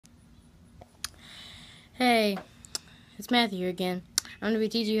Hey, it's Matthew here again. I'm going to be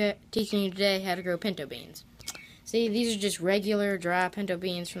teaching you today how to grow pinto beans. See, these are just regular dry pinto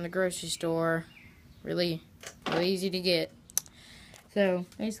beans from the grocery store. Really easy to get. So,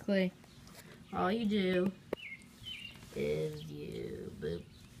 basically, all you do is you boop,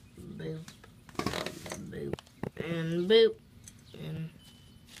 boop, boop, and boop, and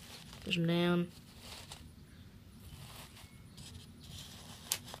push them down.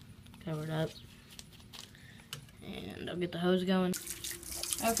 Cover it up. And I'll get the hose going.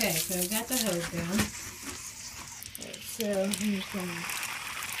 Okay, so I've got the hose going. So I'm just going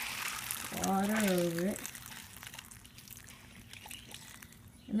to water over it.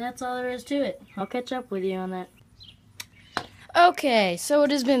 And that's all there is to it. I'll catch up with you on that. Okay, so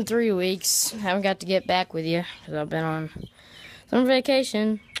it has been 3 weeks. I haven't got to get back with you because I've been on summer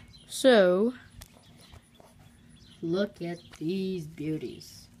vacation. So, look at these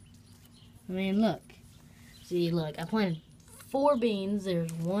beauties. I mean, look. See, look, I planted 4 beans.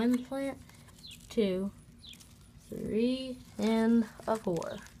 There's 1 plant, 2, 3, and a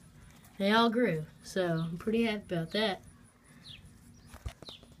 4. They all grew, so I'm pretty happy about that.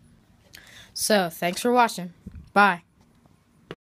 So, thanks for watching. Bye.